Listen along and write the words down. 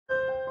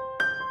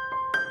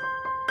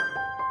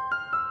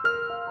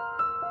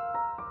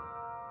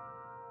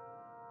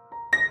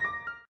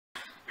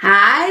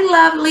Hi,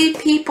 lovely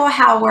people.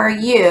 How are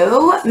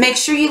you? Make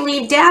sure you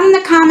leave down in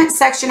the comment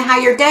section how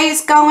your day is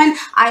going.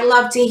 I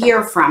love to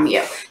hear from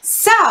you.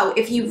 So,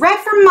 if you read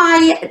from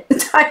my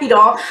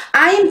title,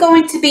 I am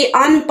going to be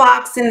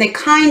unboxing the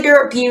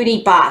Kinder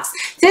Beauty box.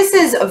 This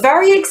is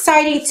very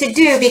exciting to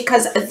do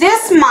because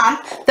this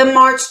month, the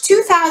March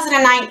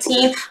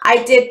 2019,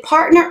 I did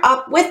partner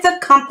up with the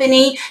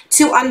company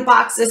to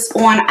unbox this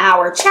on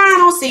our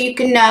channel so you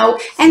can know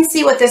and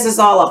see what this is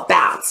all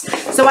about.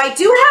 So I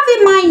do have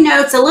in my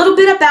notes a little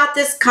bit about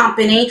this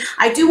company.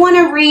 I do want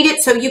to read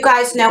it so you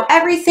guys know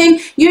everything.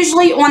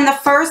 Usually on the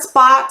first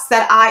box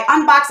that I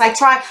unbox,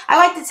 I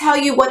like to tell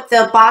you what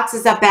the box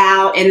is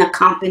about and the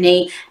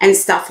company and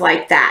stuff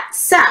like that.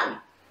 So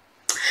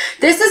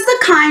this is the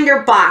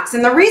Kinder box,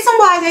 and the reason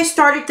why they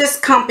started this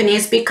company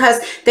is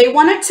because they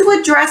wanted to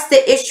address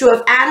the issue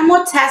of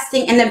animal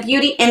testing in the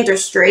beauty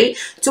industry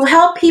to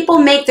help people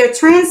make their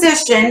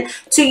transition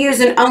to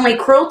using only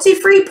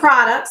cruelty-free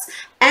products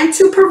and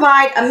to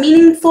provide a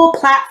meaningful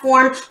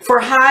platform for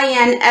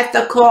high-end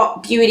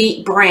ethical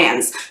beauty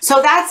brands.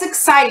 So that's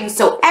exciting.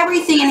 So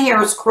everything in here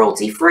is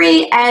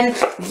cruelty-free and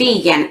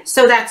vegan.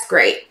 So that's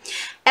great.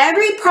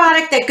 Every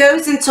product that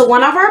goes into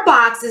one of our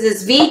boxes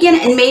is vegan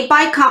and made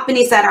by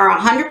companies that are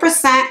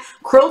 100%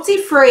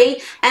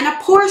 cruelty-free, and a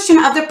portion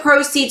of the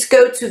proceeds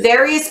go to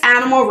various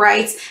animal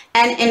rights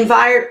and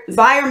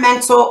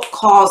environmental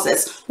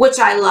causes, which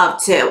I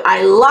love too.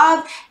 I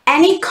love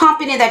any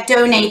company that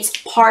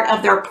donates part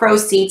of their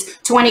proceeds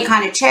to any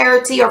kind of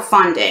charity or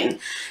funding.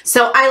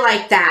 So I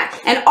like that.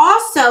 And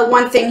also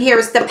one thing here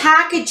is the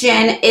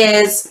packaging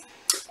is,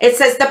 it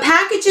says the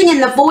packaging in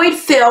the void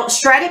fill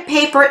shredded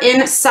paper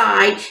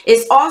inside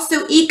is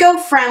also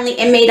eco-friendly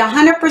and made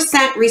 100%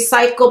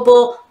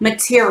 recyclable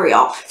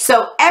material.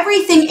 So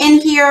everything in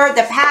here,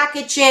 the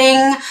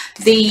packaging,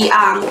 the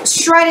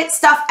shredded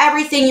stuff,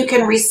 everything you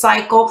can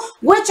recycle,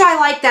 which I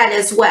like that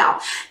as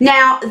well.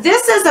 Now,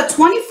 this is a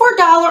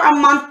 $24 a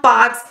month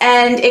box,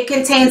 and it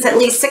contains at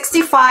least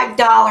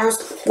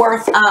 $65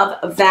 worth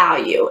of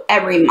value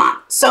every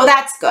month. So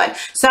that's good.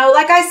 So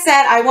like I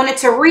said, I wanted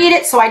to read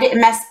it so I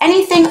didn't mess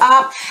anything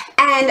up,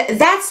 and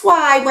that's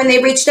why when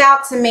they reached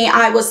out to me,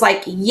 I was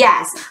like,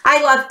 yes,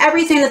 I love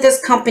everything that this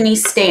company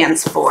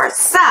stands for.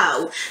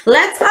 So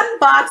let's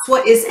unbox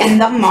what is in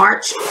the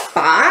March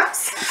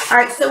box. All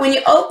right, so when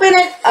you open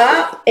it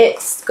up,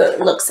 it's good.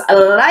 It looks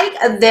like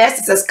this.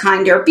 It says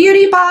Kinder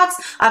Beauty Box.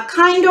 A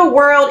kinder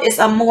world is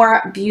a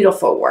more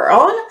beautiful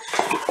world.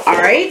 All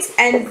right,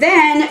 and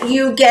then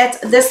you get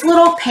this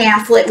little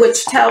pamphlet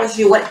which tells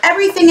you what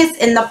everything is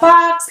in the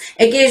box.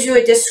 It gives you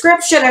a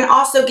description and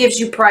also gives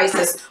you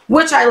prices,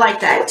 which I like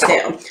that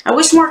too. I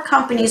wish more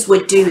companies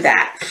would do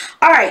that.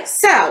 All right,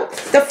 so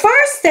the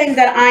first thing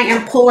that I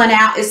am pulling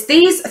out is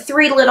these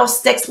 3 little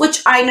sticks,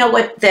 which I know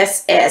what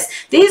this is.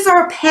 These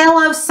are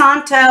Palo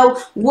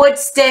Santo wood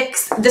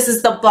sticks. This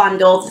is the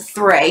bundle, the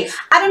 3.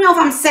 I don't know if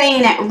I'm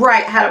saying it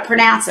right, how to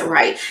pronounce it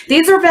right.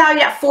 These are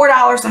valued at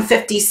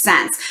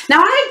 $4.50.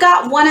 Now, I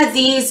got one of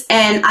these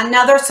in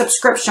another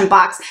subscription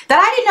box that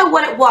I didn't know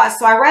what it was,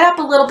 so I read up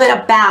a little bit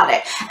about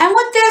it. And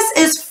what this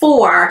is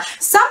for,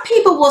 some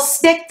people will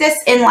stick this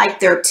in like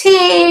their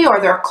tea or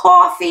their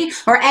coffee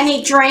or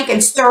any drink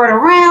and stir it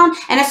around,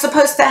 and it's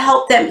supposed to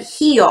help them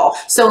heal.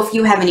 So if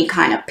you have any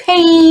kind of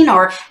pain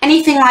or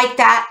anything like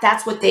that,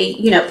 that's what they,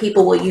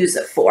 people will use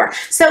it for.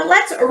 So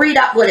let's read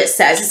up what it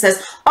says. It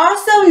says,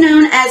 also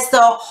known as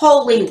the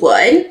holy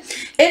wood,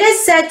 it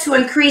is said to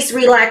increase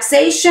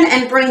relaxation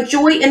and bring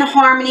joy and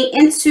harmony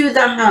into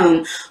the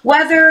home.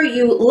 Whether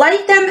you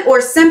light them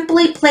or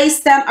simply place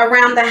them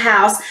around the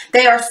house,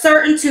 they are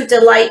certain to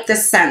delight the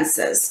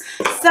senses.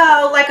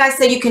 So, like I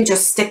said, you can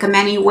just stick them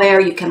anywhere.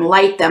 You can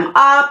light them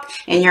up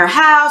in your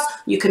house.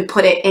 You can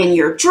put it in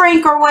your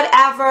drink or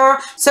whatever.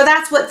 So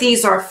that's what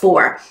these are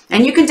for.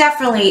 And you can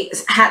definitely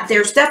have,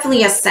 there's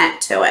definitely a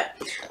scent to it.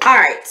 All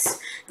right.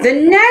 The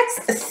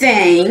next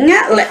thing,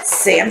 let's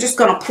see. I'm just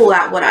going to pull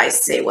out what I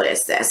see. What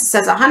is this? It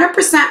says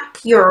 100%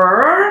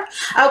 pure.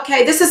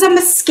 Okay, this is a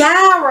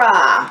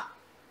mascara.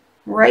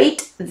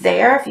 Right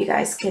there, if you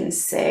guys can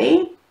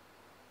see.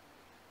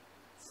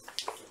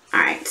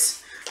 All right.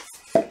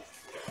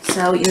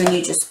 So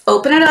you just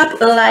open it up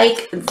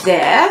like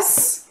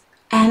this,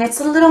 and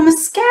it's a little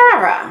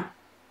mascara.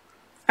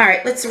 All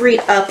right, let's read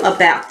up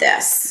about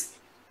this.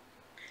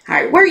 All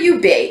right, where you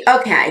be?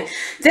 Okay,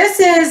 this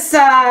is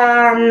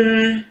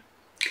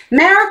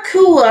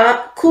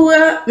Maracuja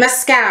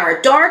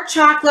mascara, dark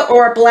chocolate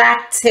or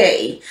black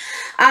tea.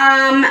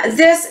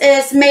 This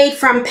is made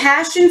from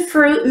passion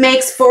fruit,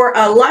 makes for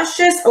a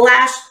luscious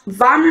lash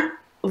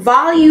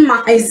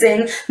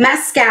volumizing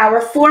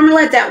mascara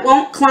formula that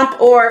won't clump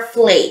or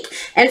flake,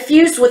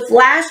 infused with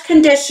lash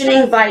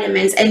conditioning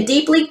vitamins and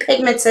deeply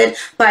pigmented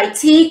by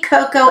tea,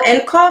 cocoa,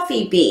 and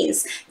coffee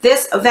beans.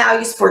 This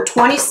values for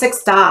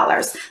 $26.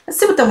 Let's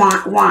see what the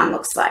wand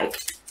looks like.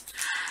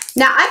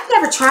 Now, I've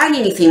never tried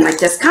anything like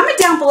this. Comment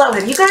down below.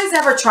 Have you guys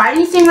ever tried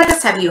anything like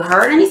this? Have you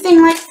heard anything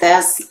like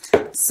this?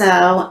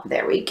 So,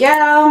 there we go.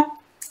 All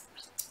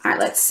right,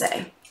 let's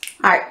see.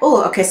 All right.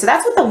 Oh, okay. So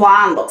that's what the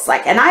wand looks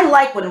like. And I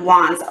like when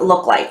wands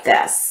look like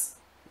this.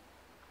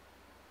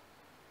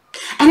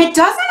 And it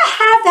doesn't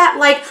have that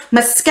like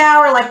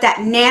mascara, like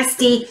that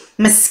nasty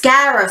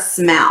mascara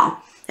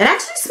smell. It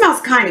actually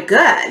smells kind of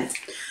good.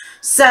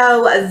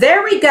 So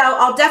there we go.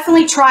 I'll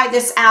definitely try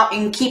this out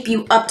and keep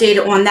you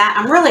updated on that.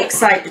 I'm really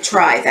excited to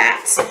try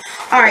that.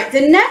 All right,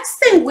 the next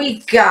thing we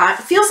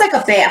got feels like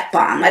a bath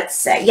bomb, let's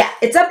say. Yeah,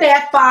 it's a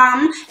bath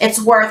bomb.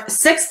 It's worth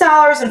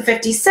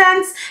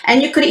 $6.50,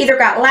 and you could either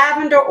got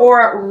lavender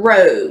or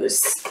rose.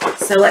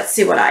 So let's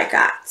see what I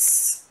got.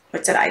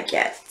 What did I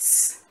get?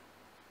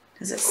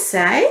 Does it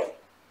say?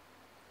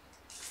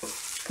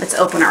 Let's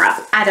open her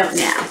up. I don't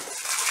know.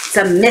 It's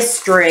a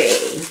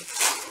mystery.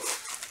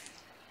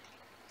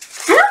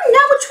 I don't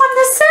know which one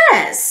this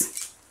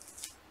is.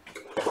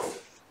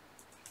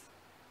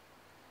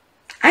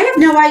 I have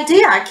no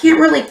idea. I can't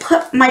really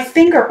put my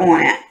finger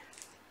on it.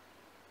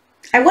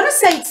 I want to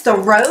say it's the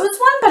rose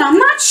one, but I'm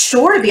not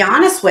sure, to be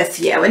honest with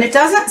you. And it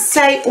doesn't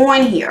say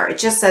on here. It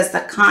just says the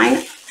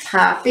kind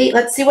poppy.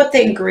 Let's see what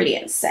the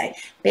ingredients say.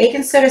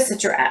 Baking soda,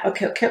 citric,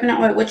 okay, coconut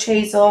oil, witch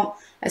hazel,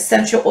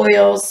 essential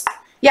oils.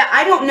 Yeah,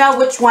 I don't know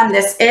which one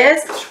this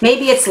is.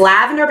 Maybe it's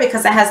lavender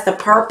because it has the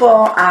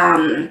purple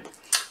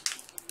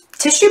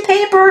tissue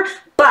paper,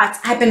 but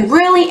I've been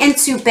really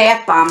into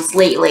bath bombs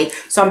lately,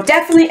 so I'm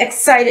definitely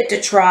excited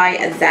to try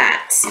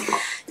that.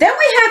 Then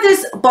we have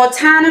this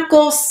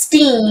botanical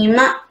steam.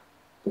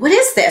 What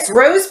is this?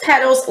 Rose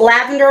petals,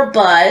 lavender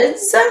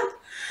buds,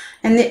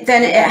 and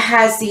then it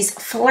has these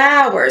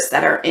flowers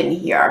that are in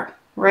here,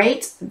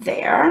 right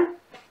there.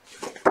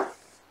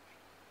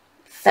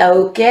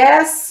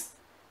 Focus.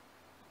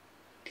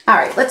 All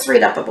right, let's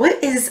read up.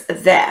 What is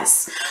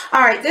this?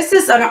 All right, this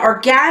is an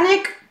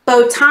organic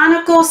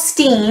botanical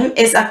steam,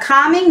 is a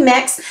calming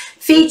mix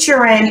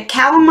featuring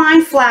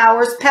calamine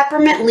flowers,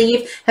 peppermint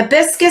leaf,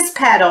 hibiscus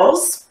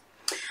petals,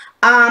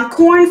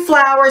 corn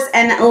flowers,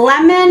 and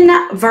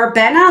lemon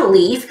verbena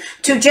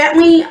leaf to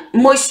gently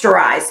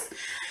moisturize,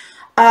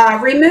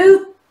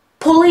 remove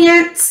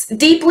pollutants,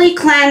 deeply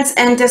cleanse,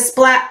 and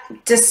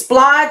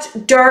dislodge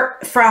dirt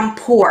from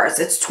pores.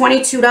 It's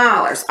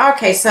 $22.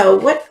 Okay, so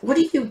what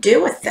do you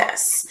do with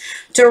this?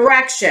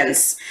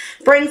 Directions.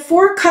 Bring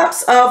 4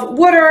 cups of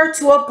water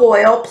to a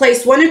boil.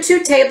 Place 1 or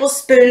 2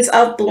 tablespoons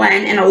of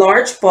blend in a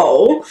large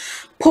bowl.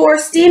 Pour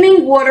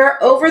steaming water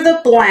over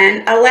the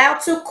blend. Allow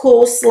to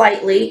cool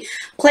slightly.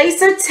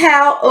 Place a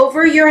towel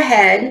over your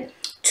head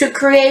to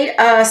create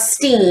a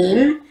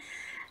steam,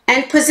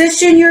 and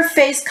position your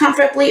face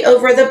comfortably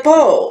over the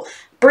bowl.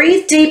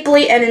 Breathe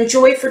deeply and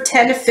enjoy for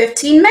 10 to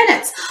 15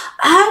 minutes.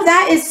 Oh,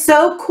 that is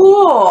so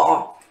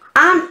cool.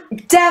 I'm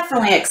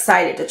definitely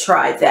excited to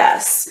try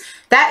this.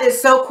 That is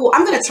so cool.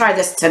 I'm going to try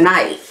this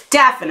tonight.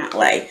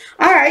 Definitely.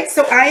 All right,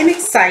 so I am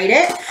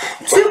excited.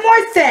 2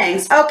 more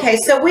things. Okay,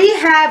 so we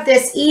have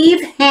this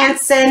Eve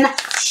Hansen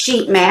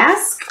sheet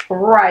mask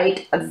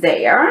right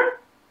there.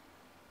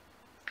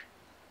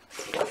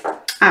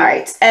 All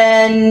right,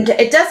 and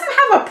it doesn't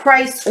have a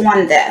price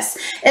on this.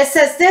 It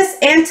says this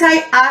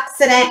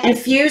antioxidant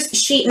infused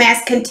sheet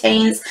mask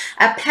contains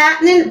a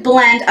patented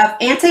blend of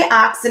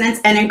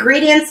antioxidants and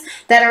ingredients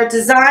that are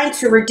designed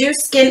to reduce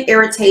skin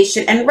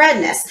irritation and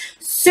redness,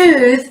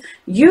 soothe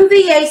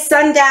UVA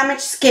sun damaged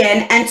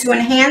skin, and to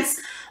enhance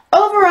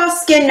overall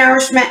skin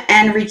nourishment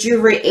and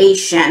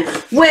rejuvenation,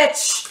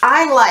 which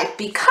I like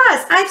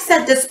because I've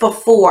said this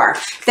before,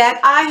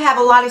 that I have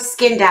a lot of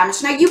skin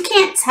damage. Now, you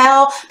can't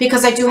tell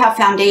because I do have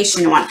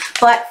foundation on,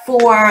 but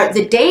for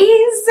the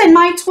days in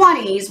my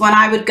 20s when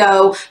I would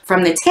go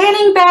from the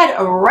tanning bed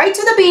right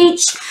to the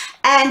beach,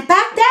 and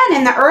back then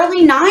in the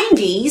early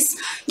 90s,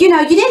 you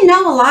know, you didn't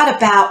know a lot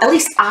about, at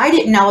least I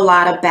didn't know a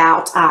lot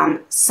about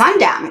sun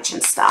damage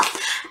and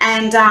stuff.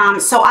 And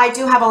so I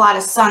do have a lot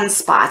of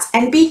sunspots.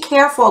 And be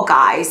careful,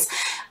 guys,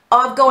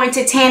 of going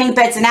to tanning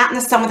beds and out in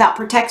the sun without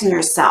protecting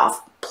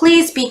yourself.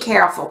 Please be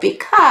careful,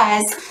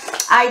 because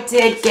I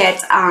did get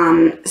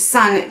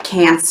sun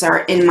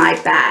cancer in my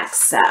back,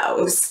 so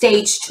it was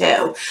stage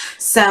 2.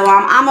 So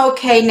I'm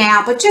okay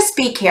now, but just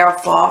be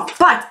careful.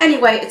 But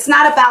anyway, it's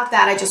not about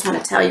that. I just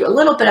want to tell you a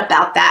little bit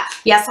about that.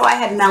 Yeah, so I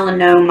had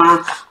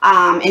melanoma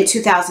in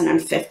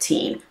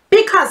 2015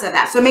 because of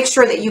that. So make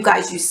sure that you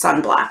guys use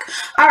sunblock.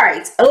 All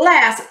right,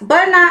 last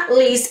but not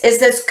least is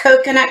this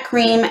coconut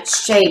cream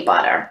shea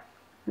butter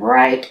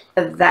right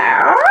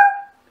there.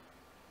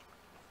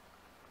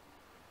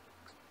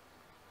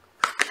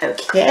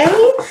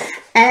 Okay,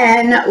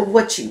 and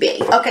what you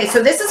be? Okay,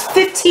 so this is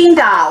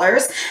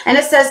 $15, and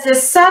it says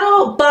this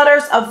subtle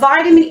butters of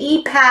vitamin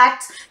E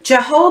packed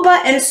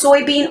jojoba and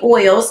soybean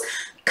oils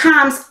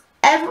calms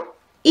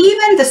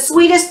even the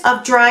sweetest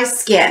of dry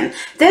skin.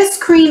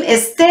 This cream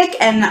is thick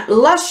and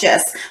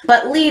luscious,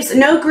 but leaves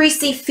no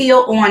greasy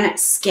feel on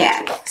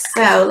skin.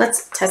 So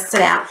let's test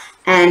it out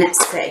and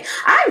see.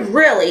 I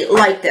really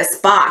like this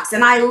box,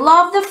 and I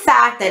love the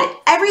fact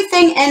that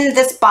everything in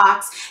this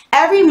box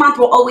every month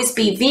will always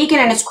be vegan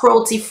and it's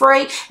cruelty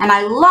free. And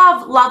I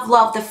love, love,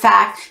 love the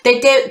fact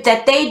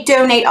that they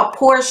donate a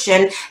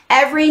portion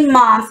every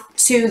month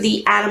to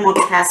the animal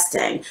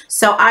testing.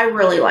 So I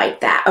really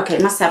like that. Okay,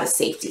 must have a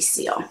safety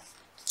seal.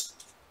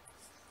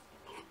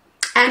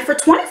 And for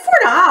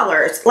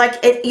 $24,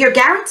 like you're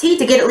guaranteed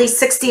to get at least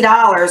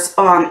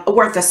 $60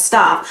 worth of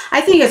stuff.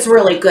 I think it's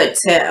really good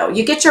too.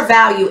 You get your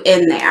value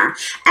in there.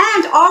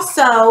 And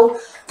also,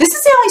 this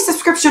is the only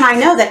subscription I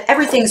know that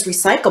everything's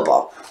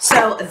recyclable.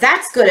 So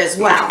that's good as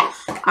well.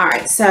 All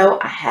right, so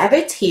I have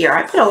it here.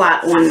 I put a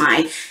lot on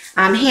my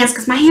hands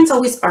because my hands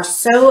always are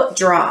so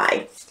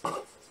dry.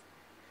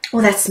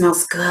 Oh, that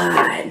smells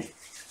good.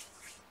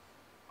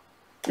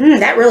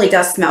 That really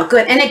does smell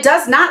good, and it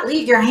does not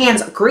leave your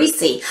hands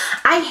greasy.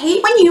 I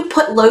hate when you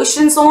put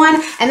lotions on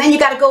and then you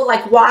got to go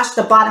like wash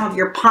the bottom of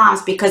your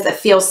palms because it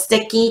feels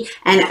sticky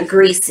and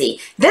greasy.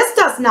 This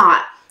does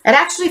not. It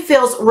actually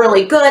feels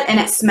really good and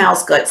it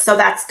smells good, so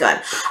that's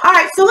good. All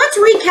right, so let's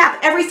recap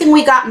everything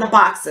we got in the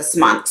box this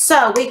month.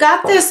 So we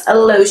got this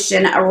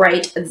lotion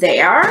right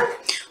there.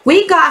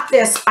 We got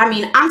this, I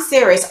mean, I'm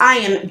serious. I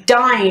am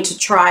dying to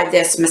try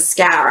this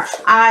mascara.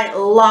 I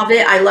love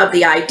it. I love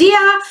the idea,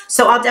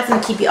 so I'll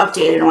definitely keep you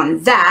updated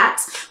on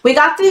that. We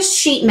got this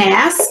sheet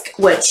mask,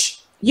 which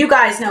you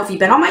guys know if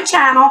you've been on my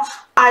channel,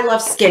 I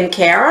love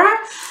skincare.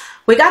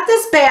 We got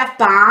this bath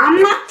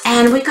bomb,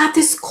 and we got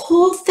this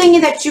cool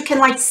thing that you can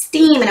like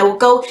steam and it will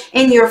go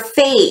in your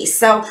face.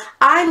 So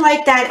I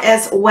like that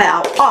as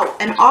well. Oh,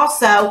 and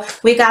also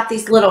we got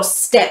these little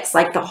sticks,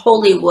 like the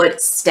Hollywood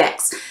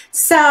sticks.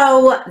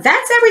 So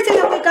that's everything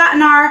that we got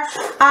in our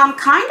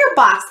Kinder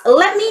box.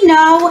 Let me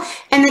know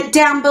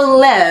down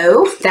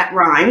below, that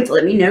rhymed,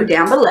 let me know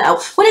down below.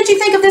 What did you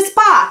think of this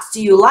box?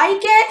 Do you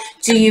like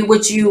it?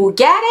 Would you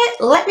get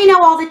it? Let me know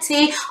all the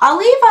tea. I'll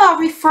leave a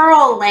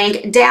referral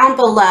link down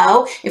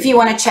below if you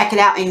want to check it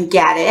out and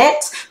get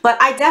it. But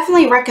I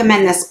definitely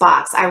recommend this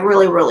box. I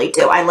really, really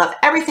do. I love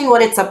everything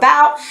what it's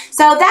about.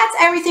 So that's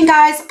everything,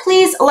 guys.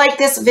 Please like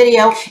this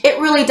video. It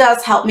really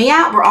does help me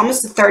out. We're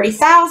almost to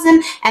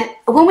 30,000, and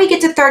when we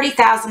get to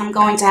 30,000, I'm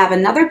going to have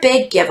another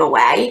big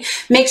giveaway.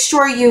 Make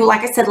sure you,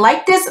 like I said,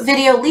 like this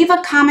video, leave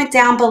a comment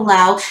down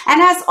below,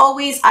 and as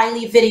always, I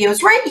leave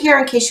videos right here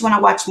in case you want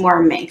to watch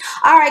more of me.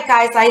 All right,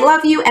 guys, I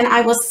love you, and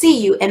I will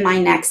see you in my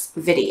next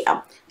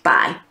video.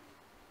 Bye.